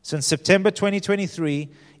 Since September 2023,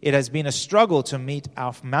 it has been a struggle to meet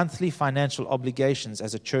our monthly financial obligations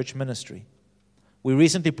as a church ministry. We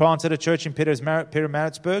recently planted a church in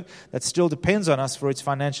Pietermaritzburg that still depends on us for its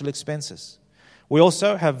financial expenses. We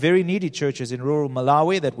also have very needy churches in rural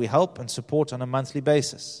Malawi that we help and support on a monthly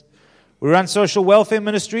basis. We run social welfare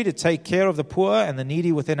ministry to take care of the poor and the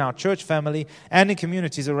needy within our church family and in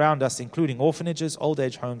communities around us, including orphanages, old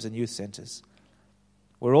age homes, and youth centers.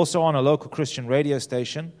 We're also on a local Christian radio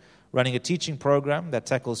station running a teaching program that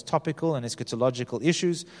tackles topical and eschatological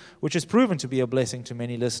issues, which has proven to be a blessing to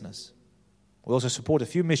many listeners. We also support a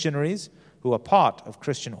few missionaries who are part of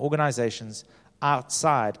Christian organizations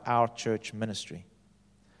outside our church ministry.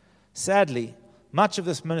 Sadly, much of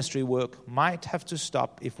this ministry work might have to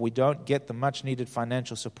stop if we don't get the much-needed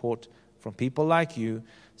financial support from people like you,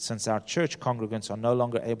 since our church congregants are no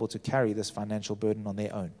longer able to carry this financial burden on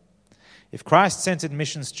their own. If Christ-Centered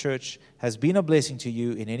Missions Church has been a blessing to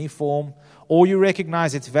you in any form, or you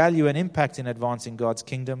recognize its value and impact in advancing God's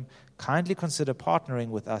kingdom, kindly consider partnering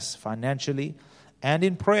with us financially and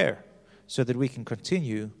in prayer so that we can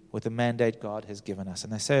continue with the mandate God has given us.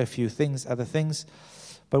 And I say a few other things,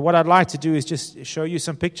 but what I'd like to do is just show you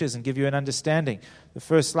some pictures and give you an understanding. The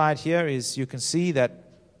first slide here is you can see that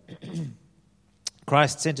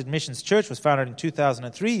Christ-Centered Missions Church was founded in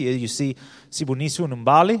 2003. Here you see Siboniso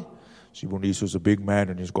Mbali. Siboniso is a big man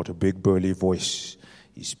and he's got a big burly voice.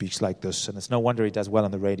 He speaks like this, and it's no wonder he does well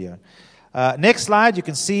on the radio. Next slide, you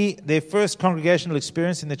can see their first congregational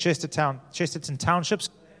experience in the Chesterton Townships.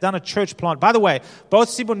 Done a church plant. By the way, both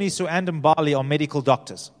Siboniso and Mbali are medical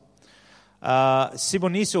doctors.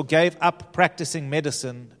 Siboniso gave up practicing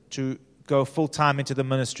medicine to go full-time into the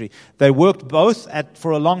ministry. They worked both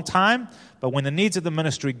for a long time, but when the needs of the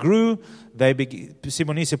ministry grew,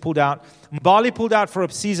 Siboniso pulled out. Mbali pulled out for a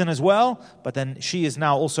season as well, but then she is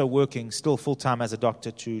now also working still full-time as a doctor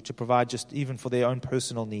to provide just even for their own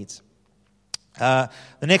personal needs. The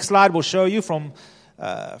next slide will show you from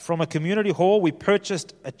a community hall. We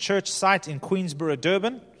purchased a church site in Queensborough,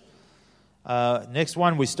 Durban. Next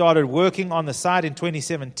one, we started working on the site in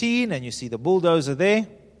 2017, and you see the bulldozer there.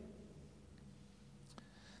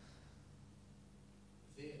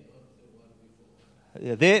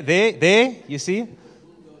 There, you see?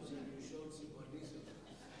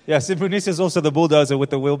 Yeah, Siboniso is also the bulldozer with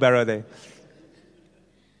the wheelbarrow there.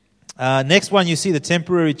 Next one, you see the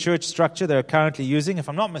temporary church structure they're currently using. If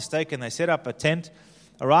I'm not mistaken, they set up a tent,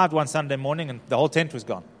 arrived one Sunday morning, and the whole tent was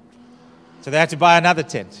gone. So they had to buy another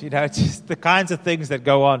tent. You know, just the kinds of things that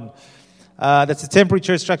go on. That's the temporary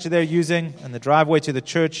church structure they're using, and the driveway to the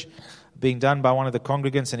church being done by one of the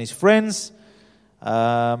congregants and his friends.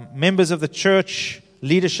 Members of the church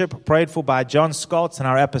leadership prayed for by John Scalz and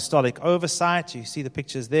our apostolic oversight. You see the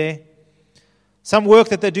pictures there. Some work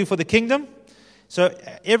that they do for the kingdom. So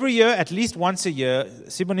every year, at least once a year,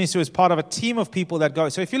 Siboniso is part of a team of people that go.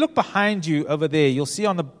 So if you look behind you over there, you'll see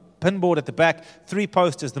on the pinboard at the back 3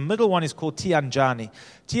 posters. The middle one is called Tianjani.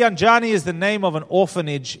 Tianjani is the name of an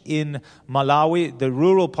orphanage in Malawi, the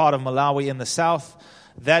rural part of Malawi in the south,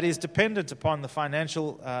 that is dependent upon the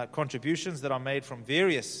financial contributions that are made from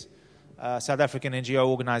various South African NGO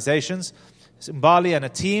organizations. Mbali and a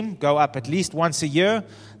team go up at least once a year.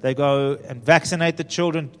 They go and vaccinate the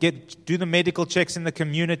children, do the medical checks in the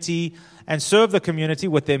community, and serve the community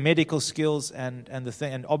with their medical skills and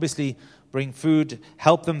obviously bring food,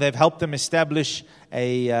 help them. They've helped them establish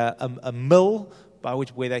a mill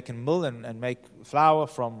where they can mill and make flour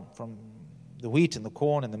from the wheat and the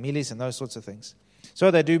corn and the mealies and those sorts of things.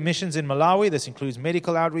 So they do missions in Malawi. This includes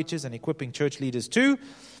medical outreaches and equipping church leaders too.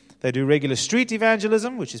 They do regular street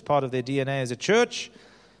evangelism, which is part of their DNA as a church.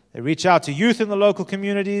 They reach out to youth in the local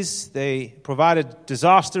communities. They provided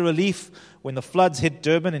disaster relief when the floods hit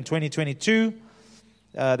Durban in 2022.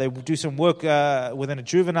 They do some work within a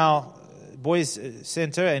juvenile boys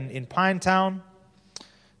center in Pinetown.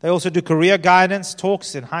 They also do career guidance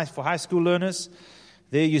talks for high school learners.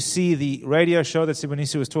 There you see the radio show that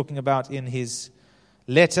Siboniso was talking about in his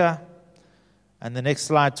letter. And the next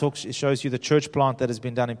slide shows you the church plant that has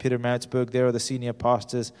been done in Pietermaritzburg. There are the senior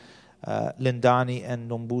pastors, Lindani and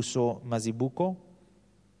Nombuso Mazibuko.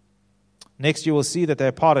 Next, you will see that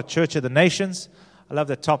they're part of Church of the Nations. I love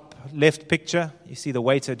the top left picture. You see the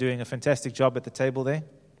waiter doing a fantastic job at the table there.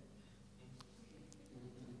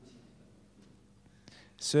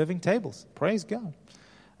 Serving tables. Praise God.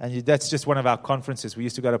 And that's just one of our conferences. We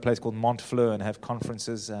used to go to a place called Montfleur and have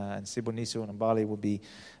conferences, and Siboniso and Mbali will be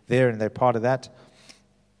there, and they're part of that.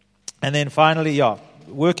 And then finally,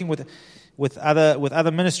 working with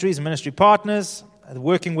other ministries and ministry partners,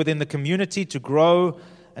 working within the community to grow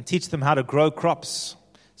and teach them how to grow crops.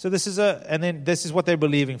 So this is what they're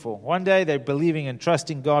believing for. One day they're believing and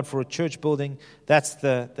trusting God for a church building. That's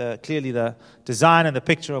clearly the design and the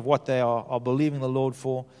picture of what they are believing the Lord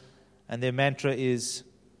for. And their mantra is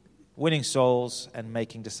winning souls and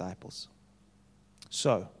making disciples.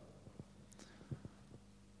 So,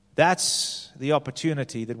 that's the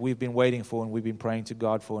opportunity that we've been waiting for and we've been praying to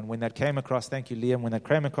God for. And when that came across, thank you, Liam, when that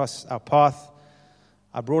came across our path,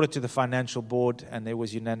 I brought it to the financial board and there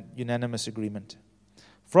was unanimous agreement.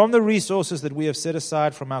 From the resources that we have set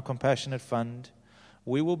aside from our compassionate fund,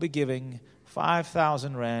 we will be giving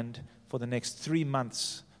 5,000 Rand for the next 3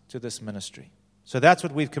 months to this ministry. So that's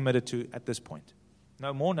what we've committed to at this point.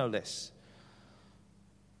 No more, no less.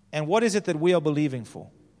 And what is it that we are believing for?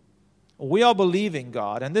 We are believing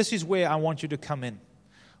God, and this is where I want you to come in.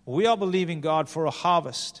 We are believing God for a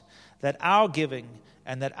harvest, that our giving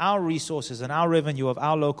and that our resources and our revenue of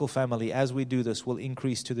our local family as we do this will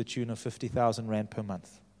increase to the tune of 50,000 Rand per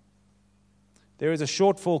month. There is a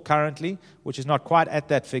shortfall currently, which is not quite at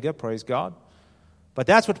that figure, praise God. But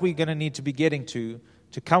that's what we're going to need to be getting to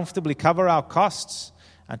comfortably cover our costs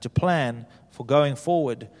and to plan for going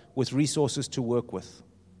forward with resources to work with.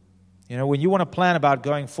 You know, when you want to plan about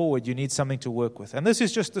going forward, you need something to work with. And this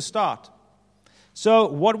is just the start. So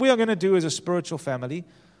what we are going to do as a spiritual family,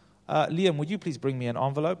 Liam, would you please bring me an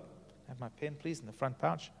envelope? Have my pen, please, in the front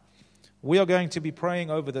pouch. We are going to be praying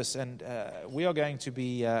over this, and we are going to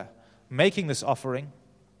be making this offering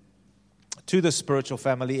to the spiritual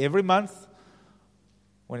family every month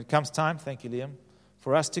when it comes time, thank you, Liam,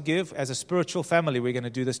 for us to give. As a spiritual family, we're going to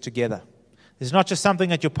do this together. This is not just something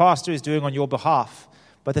that your pastor is doing on your behalf,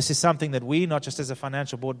 but this is something that we, not just as a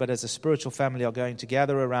financial board, but as a spiritual family, are going to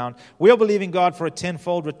gather around. We are believing God for a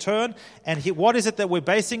tenfold return. And what is it that we're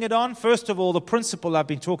basing it on? First of all, the principle I've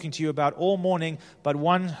been talking to you about all morning, but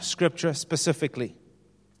one scripture specifically.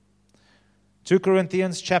 2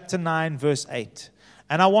 Corinthians chapter 9, verse 8.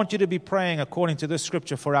 And I want you to be praying according to this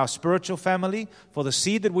scripture for our spiritual family, for the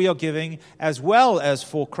seed that we are giving, as well as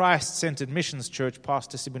for Christ-Centered Missions Church,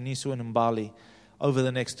 Pastor Siboniso and Mbali, over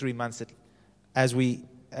the next 3 months as we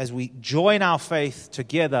join our faith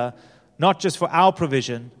together, not just for our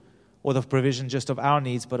provision or the provision just of our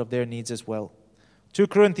needs, but of their needs as well. 2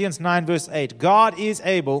 Corinthians 9, verse 8. God is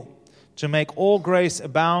able to make all grace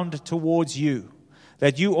abound towards you,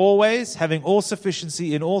 that you always, having all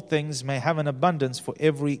sufficiency in all things, may have an abundance for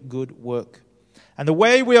every good work. And the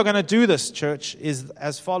way we are going to do this, church, is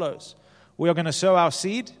as follows. We are going to sow our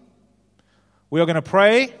seed. We are going to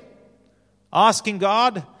pray, asking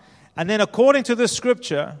God. And then according to this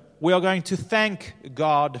scripture, we are going to thank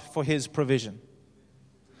God for His provision.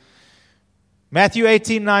 Matthew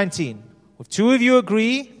 18:19. If two of you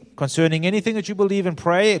agree concerning anything that you believe and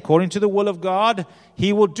pray according to the will of God,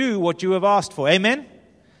 He will do what you have asked for. Amen?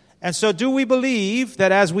 And so do we believe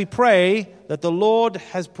that as we pray that the Lord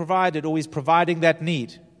has provided or is providing that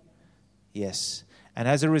need? Yes. And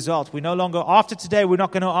as a result, we no longer, after today, we're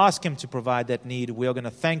not going to ask Him to provide that need. We are going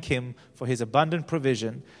to thank Him for His abundant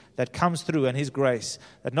provision that comes through and His grace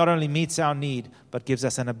that not only meets our need, but gives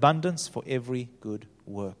us an abundance for every good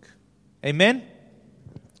work. Amen?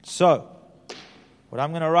 So, what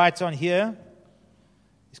I'm going to write on here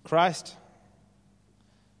is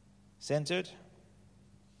Christ-centered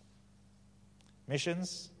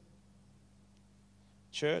missions,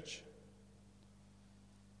 church.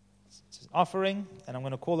 offering, and I'm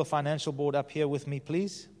going to call the financial board up here with me,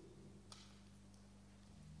 please.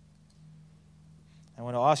 I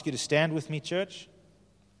want to ask you to stand with me, church.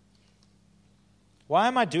 Why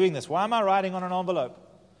am I doing this? Why am I writing on an envelope?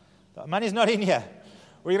 The money's not in here.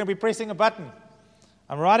 We're going to be pressing a button.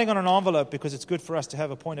 I'm writing on an envelope because it's good for us to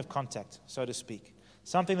have a point of contact, so to speak.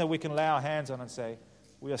 Something that we can lay our hands on and say,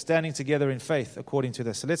 we are standing together in faith according to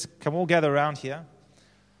this. So let's come all gather around here.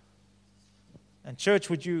 And church,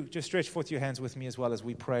 would you just stretch forth your hands with me as well as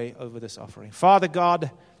we pray over this offering. Father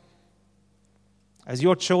God, as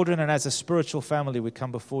your children and as a spiritual family, we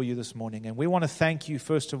come before you this morning. And we want to thank you,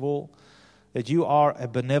 first of all, that you are a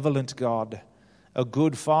benevolent God, a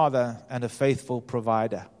good Father, and a faithful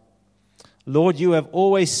provider. Lord, you have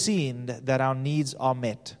always seen that our needs are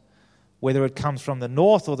met. Whether it comes from the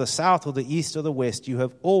north or the south or the east or the west, you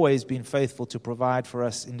have always been faithful to provide for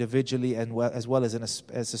us individually and as well as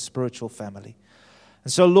as a spiritual family.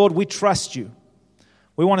 And so, Lord, we trust you.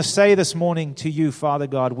 We want to say this morning to you, Father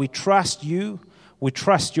God, we trust you, we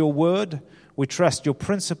trust your word, we trust your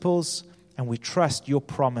principles, and we trust your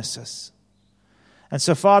promises. And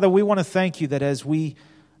so, Father, we want to thank you that as we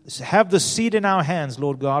have the seed in our hands,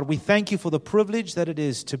 Lord God, we thank you for the privilege that it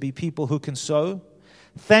is to be people who can sow.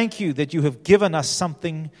 Thank you that you have given us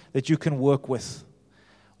something that you can work with.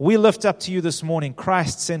 We lift up to you this morning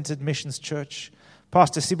Christ-Centered Missions Church,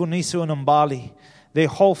 Pastor Siboniso and Mbali, their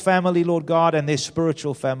whole family, Lord God, and their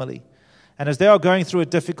spiritual family. And as they are going through a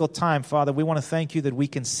difficult time, Father, we want to thank you that we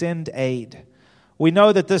can send aid. We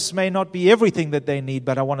know that this may not be everything that they need,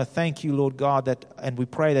 but I want to thank you, Lord God, and we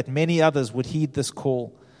pray that many others would heed this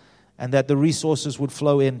call and that the resources would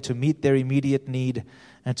flow in to meet their immediate need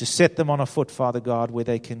and to set them on a foot, Father God, where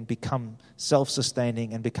they can become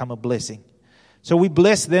self-sustaining and become a blessing. So we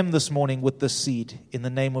bless them this morning with this seed in the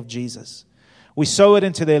name of Jesus. We sow it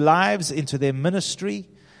into their lives, into their ministry,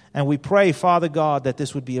 and we pray, Father God, that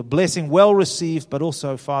this would be a blessing well received, but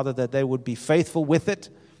also, Father, that they would be faithful with it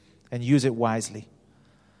and use it wisely.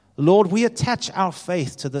 Lord, we attach our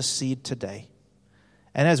faith to this seed today.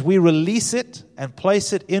 And as we release it and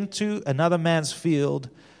place it into another man's field,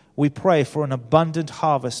 we pray for an abundant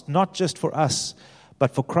harvest, not just for us,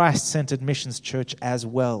 but for Christ-Centered Missions Church as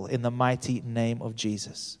well, in the mighty name of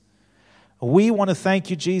Jesus. We want to thank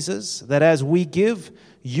you, Jesus, that as we give,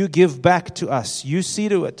 you give back to us. You see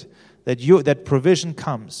to it that provision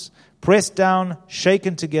comes. Pressed down,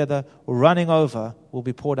 shaken together, running over, will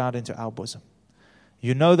be poured out into our bosom.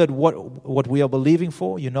 You know that what we are believing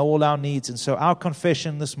for, you know all our needs. And so our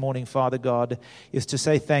confession this morning, Father God, is to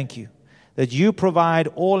say thank you. That you provide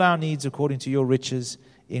all our needs according to your riches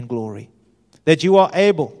in glory. That you are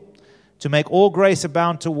able to make all grace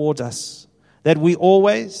abound toward us. That we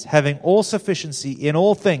always, having all sufficiency in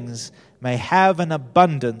all things, may have an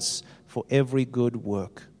abundance for every good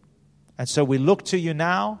work. And so we look to you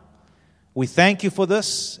now. We thank you for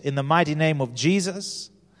this in the mighty name of Jesus.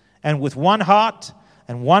 And with one heart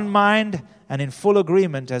and one mind and in full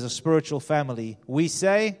agreement as a spiritual family, we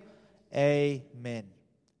say, Amen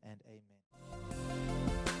and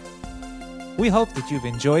amen. We hope that you've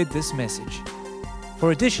enjoyed this message.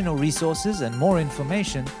 For additional resources and more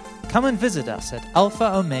information, come and visit us at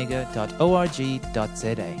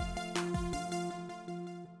alphaomega.org.za.